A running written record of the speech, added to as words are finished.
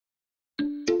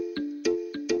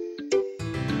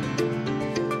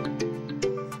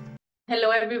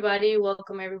everybody.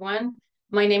 Welcome, everyone.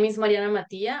 My name is Mariana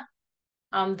Matia.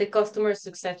 I'm the Customer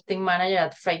Success Team Manager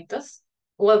at Freightos.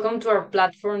 Welcome to our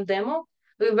platform demo.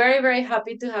 We're very, very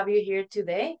happy to have you here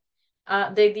today.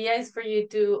 The idea is for you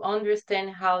to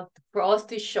understand for us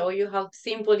to show you how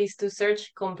simple it is to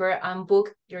search, compare, and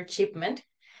book your shipment.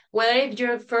 Whether it's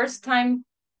your first time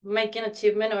making a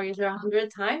shipment or it's your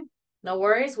 100th time, no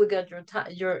worries, we got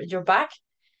your back.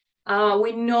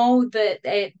 We know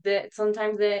that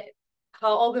sometimes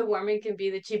how overwhelming can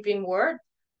be the shipping word.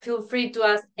 Feel free to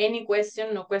ask any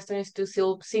question. No question is too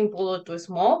simple or too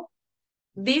small.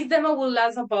 This demo will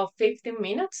last about 15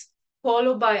 minutes,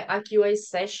 followed by a QA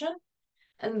session.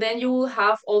 And then you will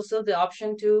have also the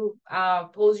option to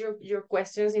pose your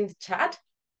questions in the chat.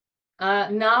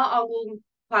 Now I will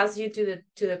pass you to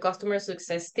the customer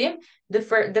success team.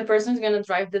 The person who's gonna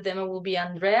drive the demo will be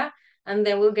Andrea, and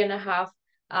then we're gonna have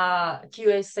a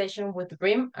QA session with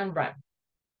Rim and Bram.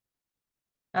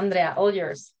 Andrea, all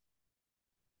yours.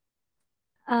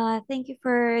 Thank you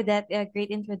for that great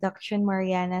introduction,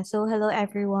 Mariana. So, hello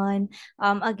everyone.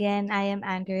 Again, I am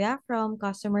Andrea from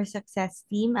Customer Success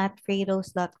Team at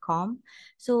Freightos.com.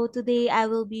 So, today I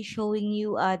will be showing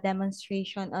you a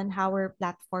demonstration on how our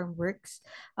platform works.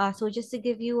 So, just to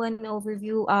give you an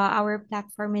overview, our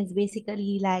platform is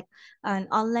basically like an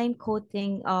online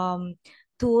quoting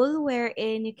tool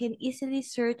wherein you can easily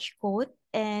search quote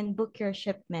and book your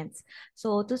shipments.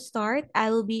 So, to start,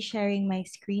 I will be sharing my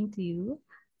screen to you.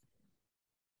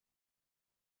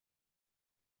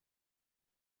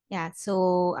 Yeah,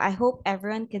 so I hope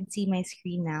everyone can see my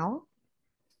screen now.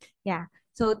 Yeah.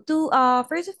 So to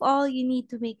first of all, you need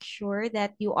to make sure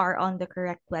that you are on the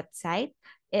correct website.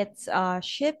 It's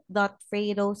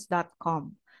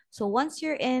ship.freightos.com. So once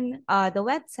you're in the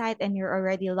website and you're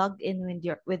already logged in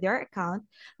with your account,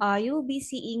 you will be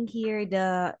seeing here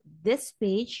this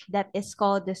page that is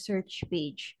called the search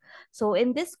page. So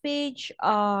in this page,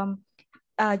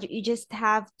 you just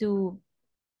have to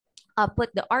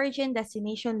put the origin,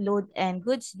 destination, load, and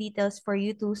goods details for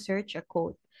you to search a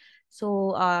code.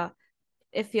 So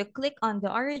if you click on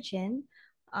the origin,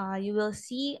 you will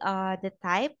see the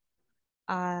type,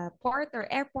 port or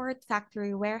airport,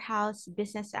 factory, warehouse,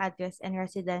 business address, and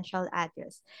residential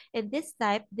address. In this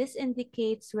type, this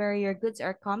indicates where your goods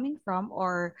are coming from,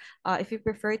 or if you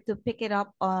prefer to pick it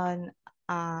up on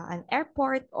an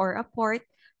airport or a port,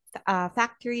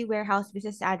 factory, warehouse,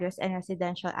 business address, and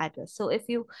residential address. So if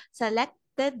you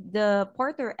selected the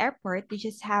port or airport, you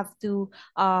just have to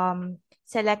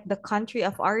select the country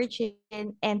of origin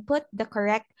and put the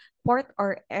correct port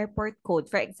or airport code.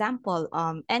 For example,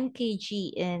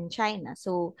 NKG in China.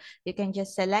 So you can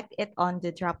just select it on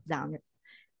the drop down.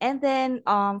 And then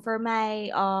for my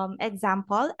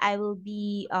example, I will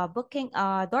be booking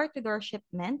a door-to-door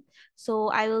shipment. So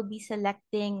I will be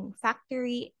selecting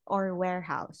factory or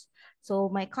warehouse. So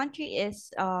my country is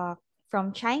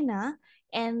from China.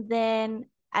 And then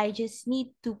I just need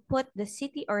to put the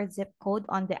city or zip code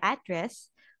on the address.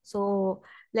 So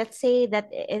let's say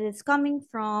that it is coming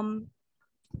from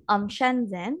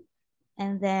Shenzhen,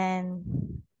 and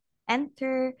then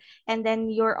enter, and then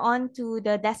you're on to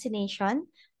the destination.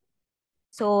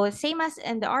 So same as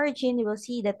in the origin, you will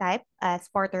see the type as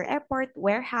port or airport,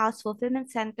 warehouse,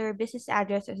 fulfillment center, business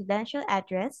address, residential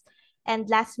address, and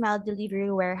last mile delivery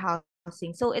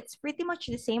warehousing. So it's pretty much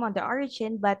the same on the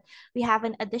origin, but we have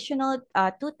an additional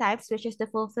two types, which is the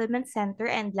fulfillment center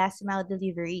and last mile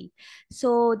delivery.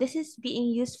 So this is being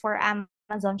used for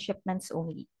Amazon shipments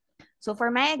only. So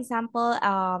for my example,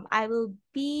 I will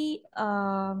be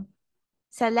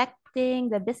selecting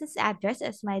the business address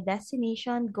as my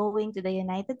destination going to the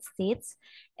United States.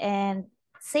 And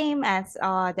same as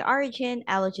the origin,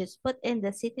 I will just put in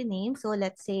the city name. So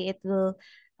let's say it will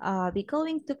be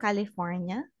going to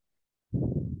California.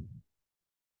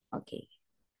 Okay.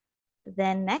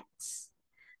 Then next.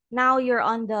 Now you're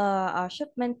on the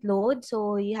shipment load.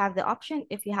 So you have the option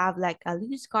if you have like a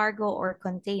loose cargo or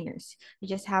containers. You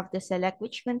just have to select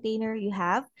which container you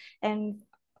have. And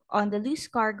on the loose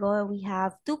cargo, we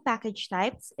have two package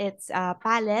types. It's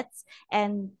pallets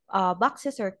and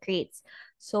boxes or crates.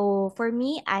 So for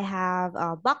me, I have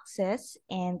boxes,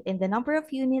 and in the number of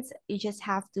units, you just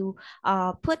have to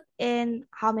put in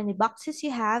how many boxes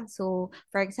you have. So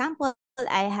for example,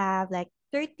 I have like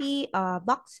 30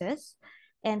 boxes,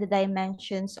 and the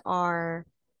dimensions are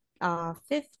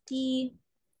 50,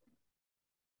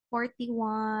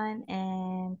 41,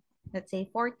 and let's say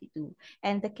 42.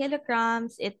 And the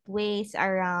kilograms, it weighs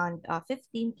around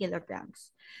 15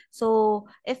 kilograms. So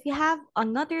if you have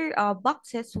another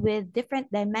boxes with different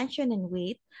dimension and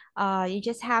weight, you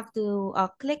just have to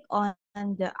click on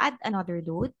the add another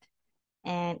load.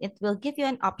 and it will give you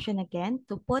an option again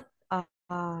to put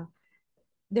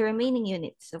the remaining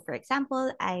units. So for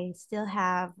example, I still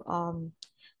have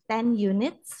 10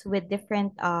 units with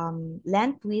different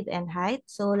length, width, and height.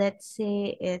 So let's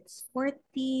say it's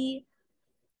 40,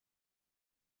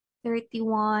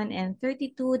 31, and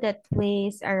 32 that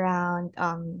weighs around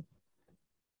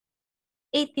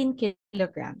 18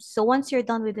 kilograms. So once you're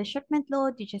done with the shipment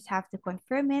load, you just have to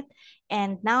confirm it.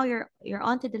 And now you're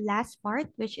on to the last part,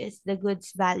 which is the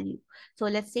goods value. So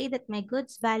let's say that my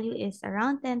goods value is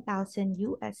around 10,000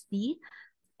 USD.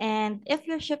 And if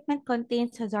your shipment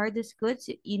contains hazardous goods,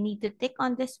 you need to tick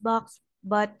on this box.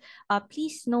 But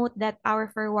please note that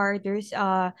our forwarders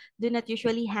do not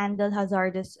usually handle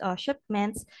hazardous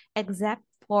shipments except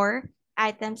for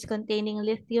items containing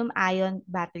lithium ion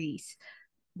batteries.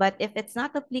 But if it's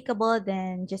not applicable,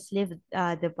 then just leave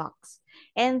the box.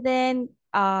 And then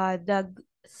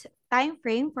time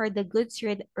frame for the goods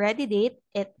ready date,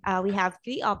 we have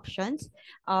three options.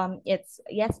 It's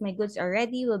yes, my goods are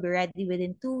ready, will be ready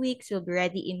within 2 weeks, will be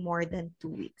ready in more than 2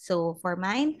 weeks. So for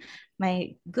mine,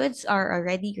 my goods are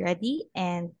already ready,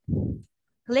 and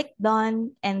click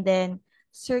done, and then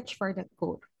search for the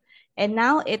code. And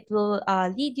now it will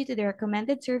lead you to the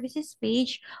recommended services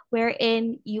page,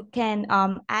 wherein you can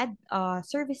add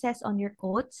services on your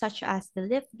code, such as the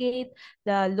lift gate,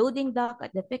 the loading dock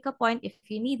at the pickup point if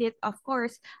you need it, of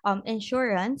course,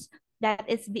 insurance that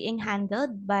is being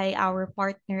handled by our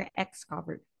partner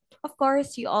Xcover. Of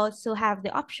course, you also have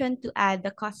the option to add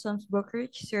the customs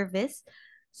brokerage service.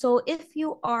 So if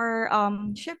you are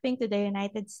shipping to the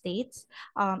United States,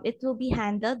 it will be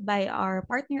handled by our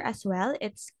partner as well.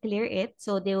 It's Clear It,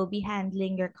 so they will be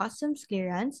handling your customs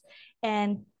clearance.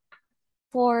 And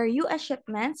for US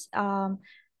shipments,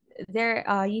 there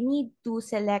you need to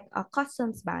select a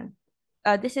customs band.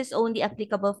 This is only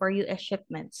applicable for US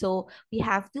shipment. So we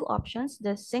have two options,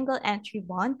 the single entry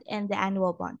bond and the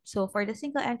annual bond. So for the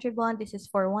single entry bond, this is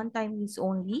for one-time use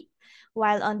only,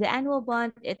 while on the annual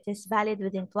bond, it is valid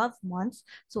within 12 months.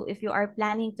 So if you are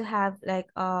planning to have like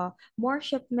more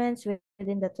shipments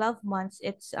within the 12 months,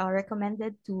 it's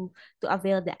recommended to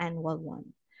avail the annual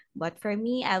one. But for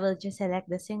me, I will just select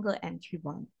the single entry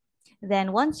bond.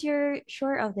 Then once you're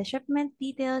sure of the shipment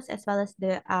details as well as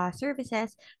the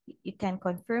services, you can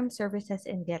confirm services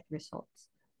and get results.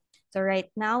 So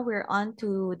right now we're on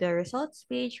to the results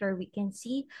page where we can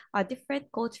see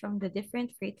different codes from the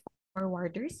different freight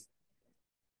forwarders.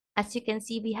 As you can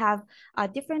see, we have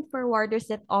different forwarders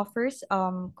that offers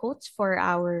quotes for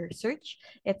our search.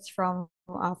 It's from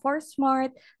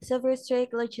ForSmart, Silver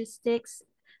Strike Logistics,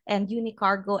 and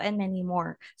Unicargo, and many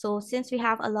more. So since we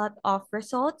have a lot of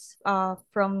results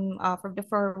from the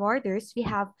forwarders, we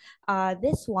have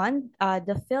this one,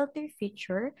 the filter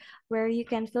feature, where you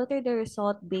can filter the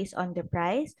result based on the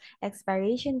price,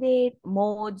 expiration date,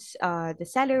 modes, the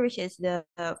seller, which is the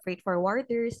freight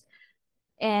forwarders,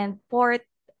 and port,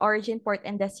 origin port,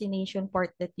 and destination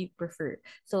port that you prefer.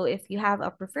 So if you have a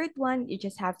preferred one, you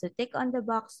just have to tick on the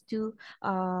box to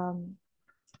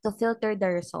filter the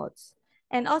results.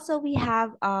 And also we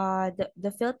have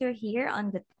the filter here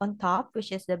on top,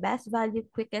 which is the best value,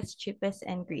 quickest, cheapest,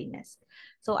 and greenest.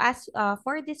 So as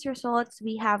for these results,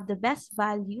 we have the best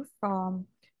value from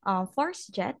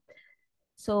ForceJet.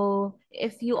 So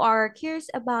if you are curious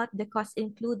about the cost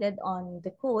included on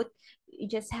the quote, you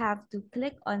just have to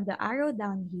click on the arrow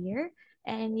down here,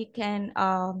 and you can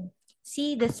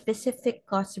see the specific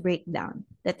cost breakdown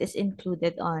that is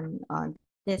included on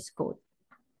this quote.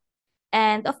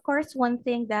 And of course, one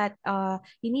thing that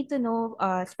you need to know,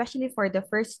 especially for the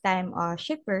first time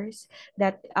shippers,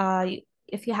 that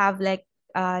if you have like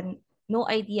no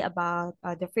idea about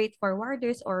the freight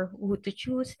forwarders or who to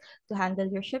choose to handle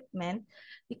your shipment,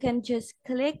 you can just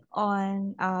click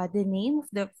on the name of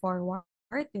the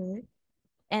forwarder,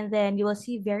 and then you will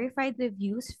see verified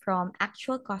reviews from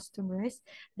actual customers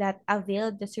that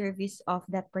availed the service of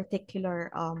that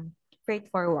particular freight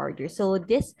forwarder. So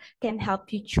this can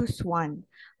help you choose one,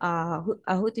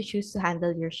 who to choose to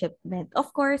handle your shipment.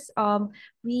 Of course,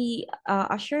 we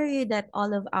assure you that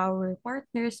all of our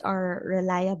partners are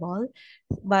reliable,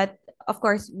 but of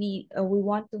course, we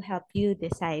want to help you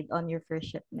decide on your first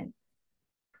shipment.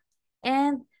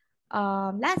 And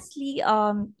lastly,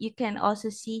 you can also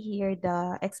see here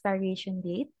the expiration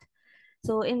date.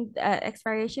 So in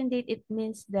expiration date, it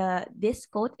means this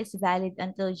code is valid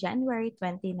until January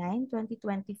 29,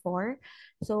 2024.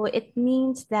 So it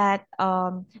means that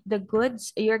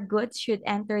your goods should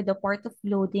enter the port of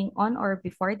loading on or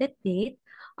before that date.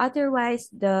 Otherwise,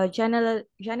 the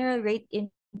general rate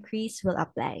increase will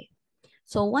apply.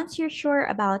 So once you're sure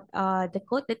about the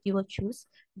code that you will choose,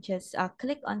 just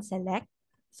click on select.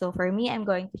 So for me, I'm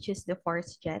going to choose the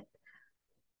Force Jet.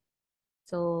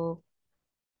 So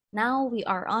now we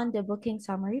are on the booking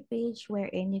summary page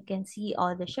wherein you can see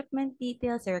all the shipment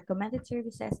details, the recommended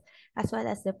services, as well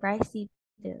as the price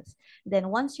details. Then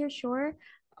once you're sure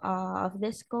of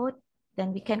this code,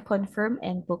 then we can confirm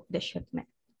and book the shipment.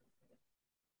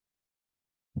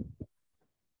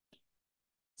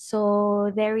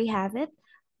 So there we have it.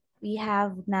 We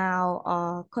have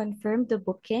now confirmed the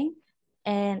booking.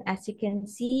 And as you can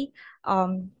see,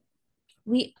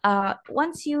 we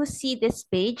once you see this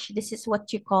page, this is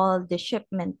what you call the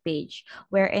shipment page,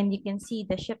 wherein you can see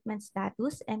the shipment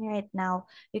status, and right now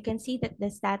you can see that the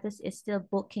status is still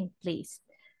booking placed.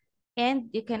 And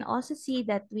you can also see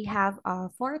that we have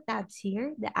four tabs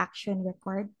here: the action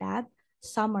record tab,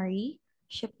 summary,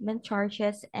 shipment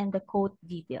charges, and the code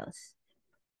details.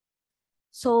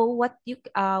 So what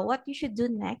you should do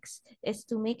next is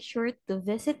to make sure to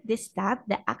visit this tab,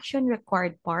 the action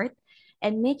required part,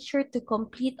 and make sure to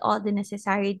complete all the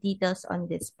necessary details on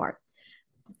this part.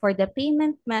 For the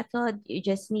payment method, you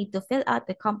just need to fill out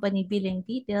the company billing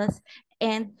details,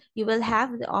 and you will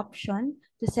have the option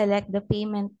to select the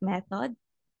payment method.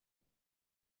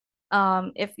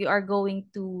 If you are going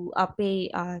to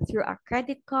pay through a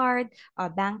credit card, a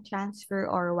bank transfer,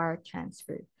 or wire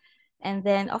transfer. And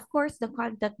then, of course, the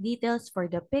contact details for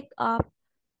the pickup,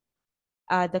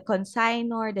 the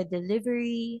consignor, the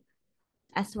delivery,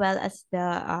 as well as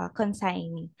the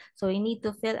consignee. So you need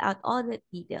to fill out all the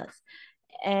details.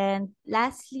 And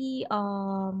lastly,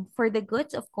 for the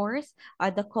goods, of course,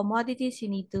 the commodities, you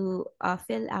need to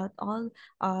fill out all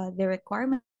the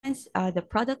requirements, the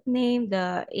product name,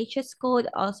 the HS code,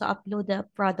 also upload the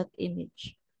product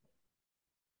image.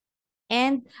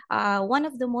 And one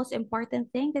of the most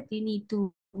important thing that you need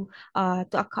to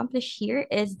accomplish here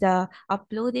is the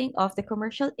uploading of the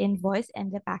commercial invoice and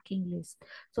the packing list.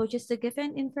 So just to give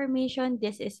an information,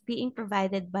 this is being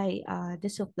provided by the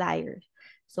supplier.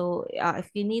 So if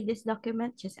you need this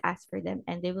document, just ask for them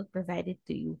and they will provide it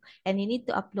to you. And you need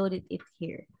to upload it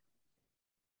here.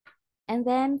 And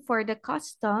then for the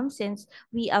customs, since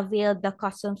we avail the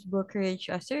customs brokerage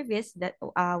service that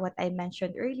what I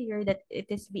mentioned earlier, that it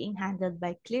is being handled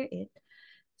by ClearIt.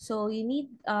 So you need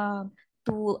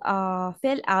to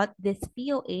fill out this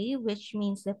POA, which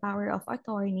means the power of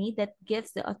attorney that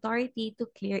gives the authority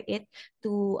to ClearIt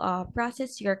to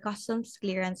process your customs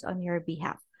clearance on your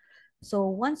behalf. So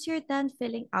once you're done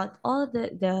filling out all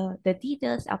the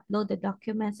details, upload the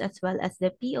documents as well as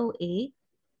the POA,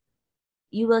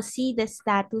 you will see the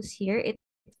status here. It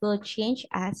will change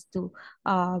as to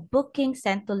booking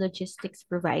sent to logistics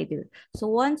provider. So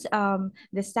once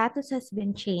the status has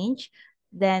been changed,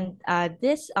 then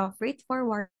this freight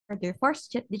forwarder,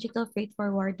 ForceJet Digital Freight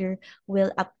Forwarder,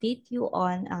 will update you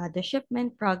on the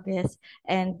shipment progress,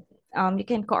 and you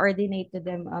can coordinate to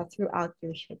them throughout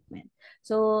your shipment.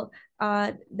 So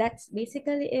that's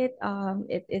basically it.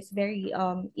 It is very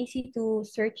easy to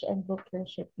search and book your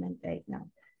shipment right now.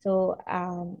 So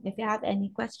if you have any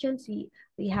questions,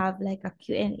 we have like a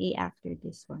Q&A after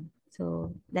this one.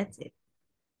 So that's it.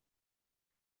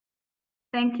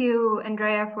 Thank you,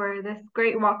 Andrea, for this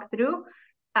great walkthrough.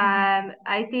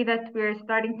 I see that we're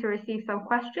starting to receive some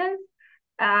questions.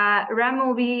 Rem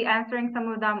will be answering some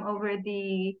of them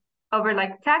over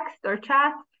like text or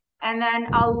chat, and then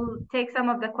I'll take some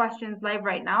of the questions live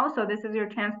right now. So this is your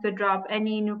chance to drop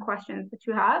any new questions that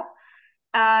you have.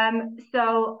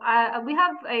 So we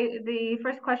have the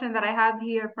first question that I have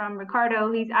here from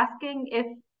Ricardo. He's asking if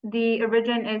the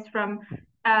origin is from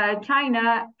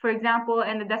China, for example,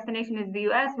 and the destination is the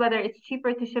US, whether it's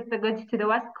cheaper to ship the goods to the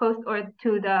West Coast or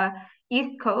to the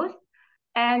East Coast.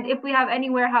 And if we have any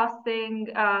warehousing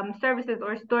services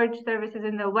or storage services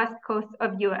in the West Coast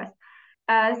of US.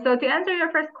 So to answer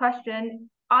your first question,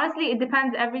 honestly, it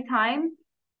depends every time.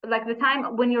 Like the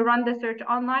time when you run the search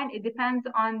online, it depends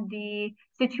on the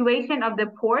situation of the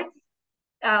ports,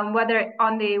 whether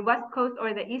on the West Coast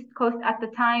or the East Coast at the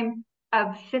time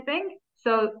of shipping.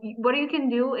 So what you can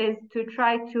do is to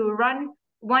try to run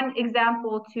one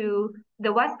example to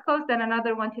the West Coast and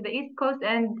another one to the East Coast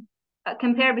and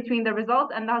compare between the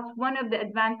results. And that's one of the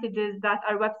advantages that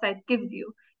our website gives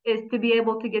you, is to be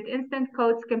able to get instant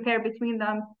codes, compare between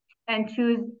them, and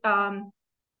choose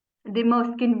the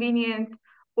most convenient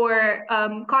or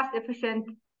cost-efficient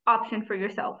option for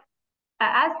yourself.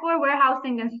 As for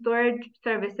warehousing and storage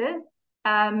services,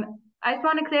 I just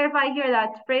want to clarify here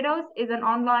that Freightos is an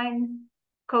online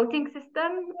quoting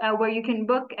system where you can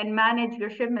book and manage your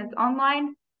shipments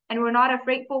online, and we're not a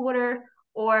freight forwarder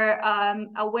or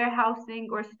a warehousing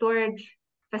or storage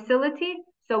facility.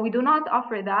 So we do not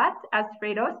offer that as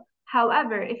Freightos.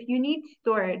 However, if you need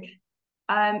storage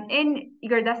in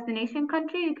your destination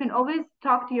country, you can always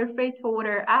talk to your freight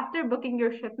forwarder after booking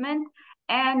your shipment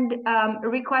and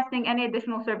requesting any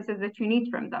additional services that you need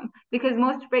from them. Because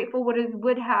most freight forwarders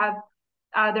would have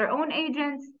their own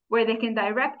agents where they can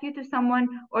direct you to someone,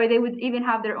 or they would even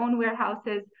have their own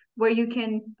warehouses where you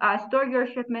can store your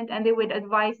shipment, and they would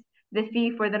advise the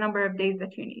fee for the number of days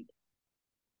that you need.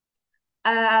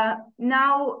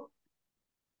 Now,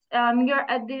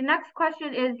 the next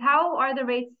question is, how are the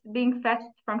rates being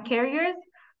fetched from carriers?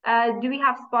 Do we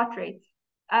have spot rates?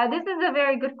 This is a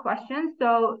very good question.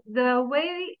 So the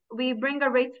way we bring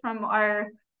our rates from our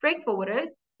freight forwarders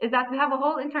is that we have a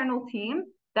whole internal team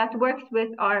that works with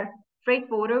our freight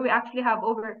forwarder. We actually have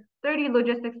over 30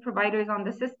 logistics providers on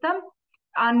the system.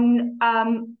 On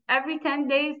every 10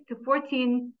 days to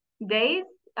 14 days,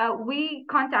 we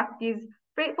contact these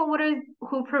freight forwarders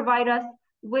who provide us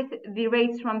with the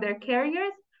rates from their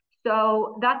carriers.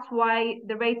 So that's why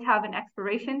the rates have an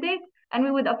expiration date, and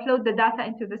we would upload the data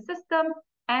into the system,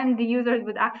 and the users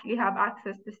would actually have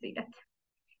access to see it.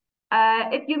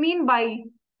 If you mean by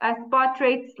spot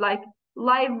rates, like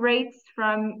live rates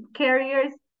from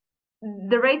carriers,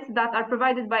 the rates that are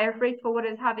provided by our freight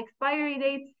forwarders have expiry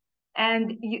dates,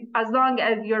 and as long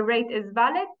as your rate is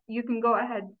valid, you can go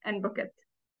ahead and book it.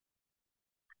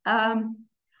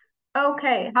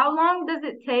 Okay, how long does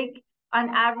it take on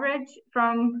average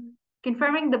from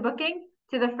confirming the booking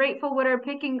to the freight forwarder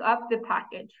picking up the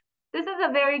package? This is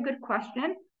a very good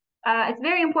question. It's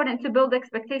very important to build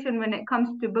expectation when it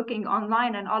comes to booking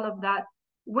online and all of that.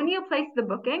 When you place the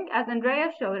booking, as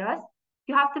Andrea showed us,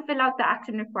 you have to fill out the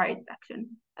action required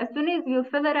section. As soon as you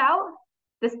fill it out,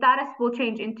 the status will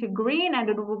change into green, and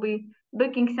it will be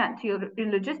booking sent to your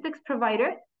logistics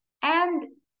provider, and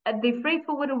the freight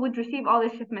forwarder would receive all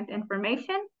the shipment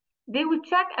information. They would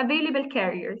check available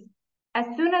carriers. As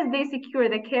soon as they secure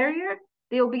the carrier,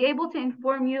 they will be able to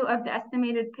inform you of the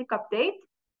estimated pickup date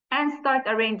and start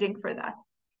arranging for that.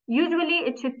 Usually,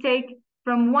 it should take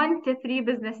from 1 to 3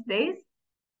 business days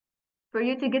for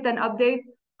you to get an update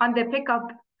on the pickup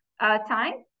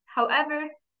time. However,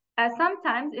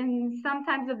 sometimes in some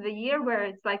times of the year where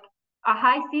it's like a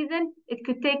high season, it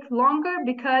could take longer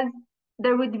because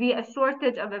there would be a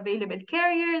shortage of available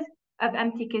carriers, of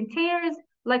empty containers,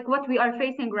 like what we are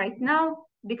facing right now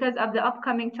because of the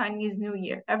upcoming Chinese New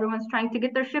Year. Everyone's trying to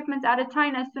get their shipments out of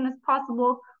China as soon as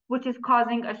possible, which is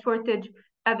causing a shortage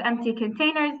of empty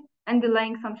containers and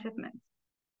delaying some shipments.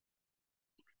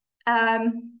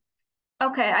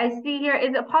 Okay, I see here,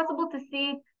 is it possible to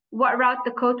see what route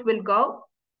the coat will go?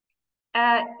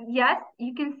 Yes,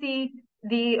 you can see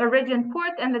the origin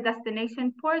port and the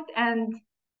destination port and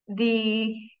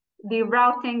the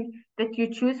routing that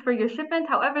you choose for your shipment.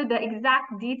 However, the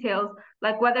exact details,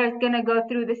 like whether it's going to go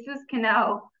through the Suez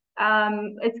Canal,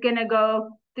 it's going to go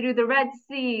through the Red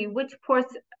Sea, which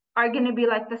ports are going to be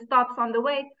like the stops on the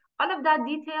way, all of that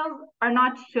details are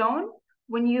not shown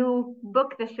when you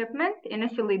book the shipment,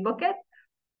 initially book it,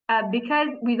 because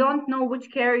we don't know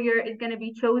which carrier is going to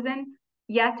be chosen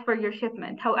yet for your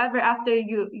shipment. However, after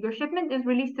your shipment is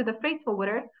released to the freight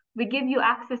forwarder, we give you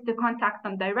access to contact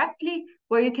them directly,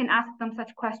 where you can ask them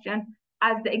such questions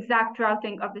as the exact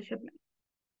routing of the shipment.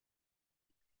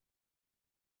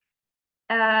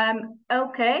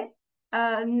 Okay,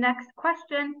 next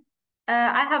question.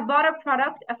 I have bought a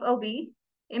product FOB.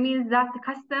 It means that the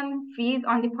custom fees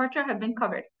on departure have been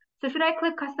covered. So should I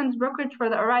click customs brokerage for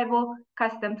the arrival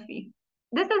customs fee?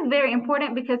 This is very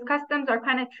important because customs are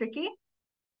kind of tricky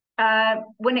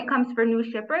when it comes for new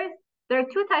shippers. There are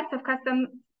 2 types of customs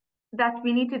that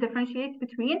we need to differentiate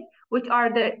between, which are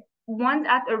the ones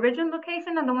at origin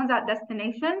location and the ones at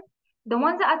destination. The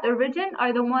ones at origin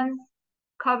are the ones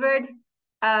covered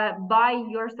by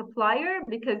your supplier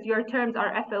because your terms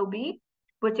are FOB,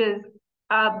 which is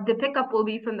the pickup will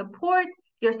be from the port.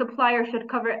 Your supplier should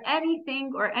cover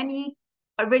anything or any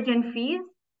origin fees,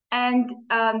 and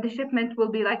the shipment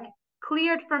will be like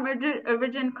cleared from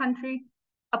origin country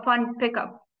upon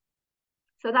pickup.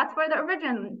 So that's for the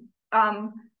origin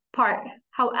part.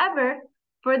 However,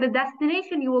 for the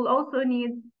destination, you will also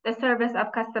need the service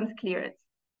of customs clearance.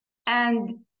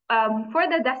 And for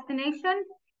the destination,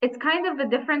 it's kind of a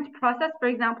different process. For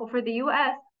example, for the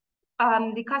US,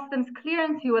 the customs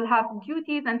clearance, you will have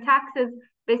duties and taxes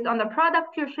based on the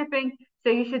product you're shipping.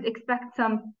 So you should expect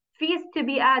some fees to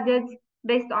be added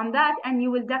based on that. And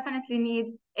you will definitely need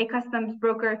a customs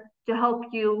broker to help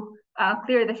you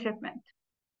clear the shipment.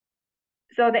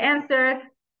 So the answer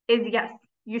is yes,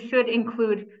 you should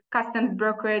include customs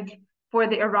brokerage for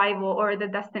the arrival or the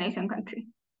destination country.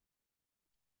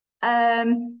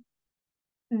 The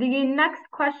next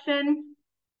question,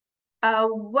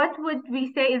 what would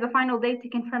we say is the final date to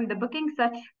confirm the booking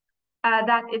such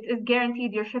that it is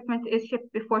guaranteed your shipment is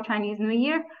shipped before Chinese New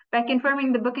Year? By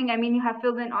confirming the booking, I mean you have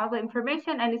filled in all the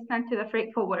information and it's sent to the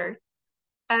freight forwarder.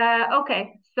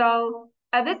 Okay, so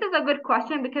this is a good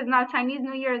question because now Chinese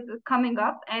New Year is coming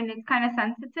up and it's kind of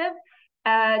sensitive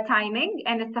timing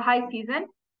and it's a high season.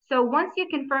 So once you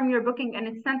confirm your booking and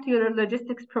it's sent to your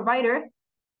logistics provider,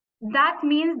 that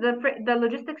means the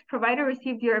logistics provider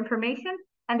received your information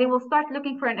and they will start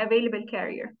looking for an available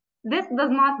carrier. This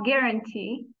does not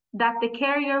guarantee that the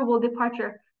carrier will depart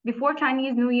before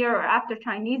Chinese New Year or after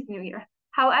Chinese New Year.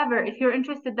 However, if you're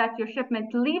interested that your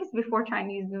shipment leaves before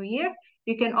Chinese New Year,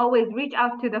 you can always reach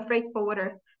out to the freight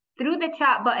forwarder through the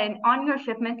chat button on your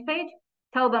shipment page.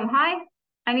 Tell them, hi,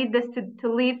 I need this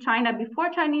to leave China before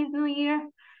Chinese New Year.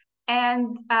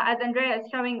 And as Andrea is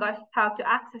showing us how to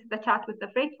access the chat with the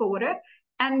freight forwarder,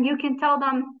 and you can tell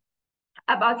them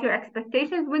about your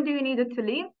expectations, when do you need it to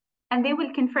leave, and they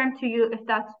will confirm to you if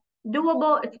that's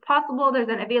doable, it's possible, there's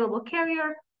an available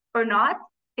carrier or not.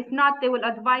 If not, they will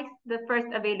advise the first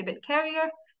available carrier,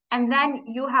 and then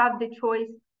you have the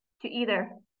choice to either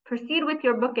proceed with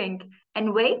your booking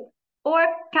and wait, or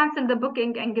cancel the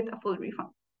booking and get a full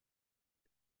refund.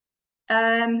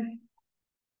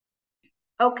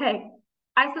 Okay,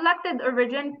 I selected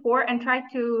origin for and tried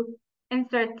to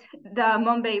insert the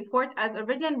Mumbai port as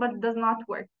origin, but it does not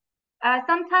work.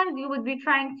 Sometimes you would be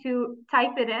trying to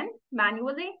type it in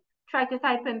manually, try to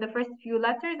type in the first few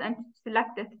letters and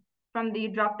select it from the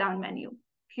drop-down menu.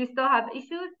 If you still have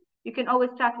issues, you can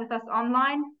always chat with us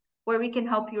online where we can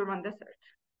help you run the search.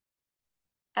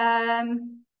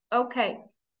 Okay.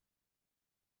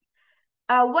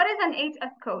 What is an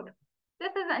HS code?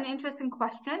 This is an interesting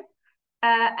question.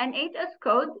 An HS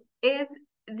code is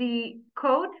the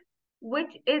code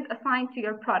which is assigned to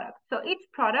your product. So each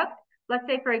product, let's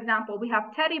say, for example, we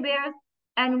have teddy bears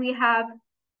and we have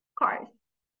cars.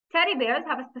 Teddy bears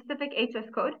have a specific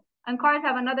HS code and cars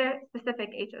have another specific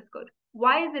HS code.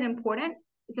 Why is it important?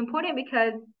 It's important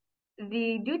because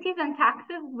the duties and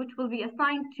taxes which will be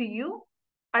assigned to you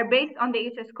are based on the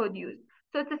HS code used.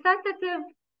 So it's a sensitive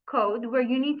code where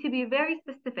you need to be very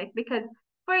specific because,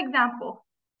 for example,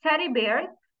 teddy bears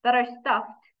that are stuffed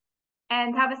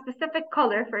and have a specific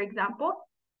color, for example,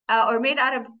 or made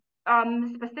out of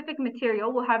specific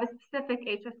material will have a specific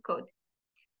HS code.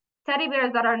 Teddy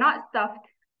bears that are not stuffed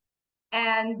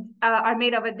and are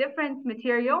made of a different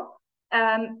material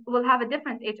will have a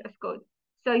different HS code.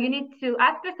 So you need to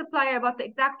ask your supplier about the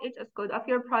exact HS code of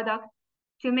your product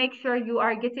to make sure you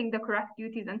are getting the correct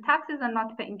duties and taxes and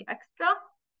not paying extra.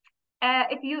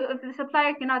 If the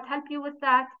supplier cannot help you with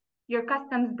that, your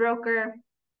customs broker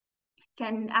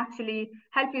can actually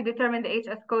help you determine the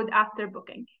HS code after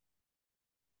booking.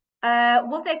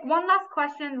 We'll take one last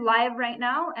question live right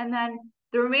now, and then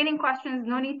the remaining questions,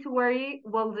 no need to worry,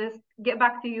 we'll just get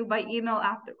back to you by email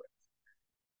afterwards.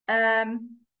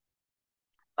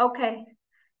 Okay,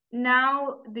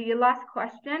 now the last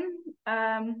question.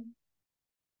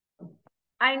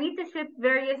 I need to ship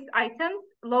various items,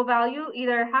 low value,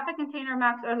 either half a container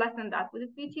max or less than that. Would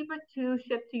it be cheaper to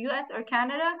ship to US or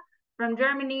Canada from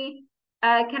Germany?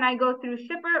 Can I go through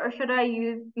shipper or should I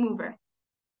use mover?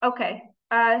 Okay,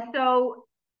 so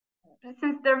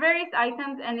since there are various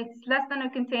items and it's less than a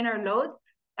container load,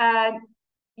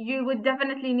 you would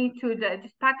definitely need to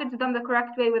just package them the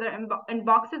correct way, whether in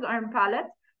boxes or in pallets,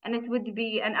 and it would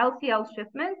be an LCL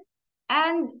shipment.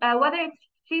 And whether it's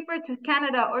cheaper to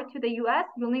Canada or to the US,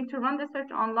 you'll need to run the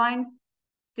search online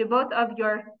to both of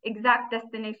your exact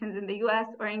destinations in the US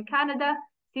or in Canada,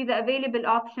 see the available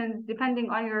options depending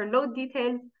on your load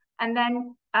details, and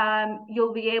then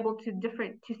you'll be able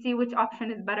to see which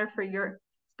option is better for your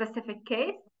specific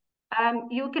case.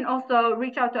 You can also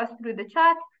reach out to us through the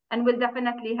chat and we'll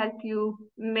definitely help you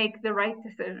make the right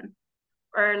decision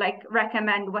or like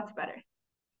recommend what's better.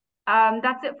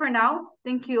 That's it for now.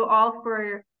 Thank you all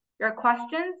for your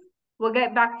questions. We'll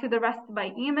get back to the rest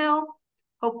by email,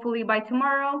 hopefully by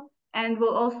tomorrow, and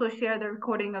we'll also share the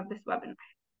recording of this webinar.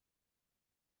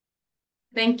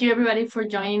 Thank you everybody for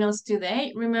joining us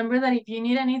today. Remember that if you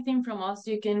need anything from us,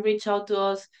 you can reach out to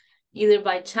us either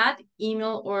by chat,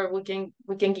 email, or we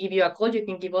can give you a call. You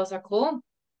can give us a call.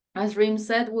 As Rim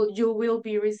said, you will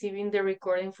be receiving the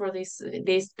recording for this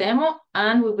demo,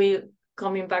 and we'll be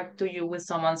coming back to you with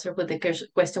some answer for the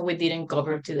question we didn't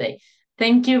cover today.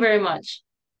 Thank you very much.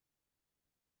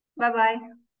 Bye-bye.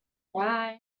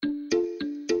 Bye.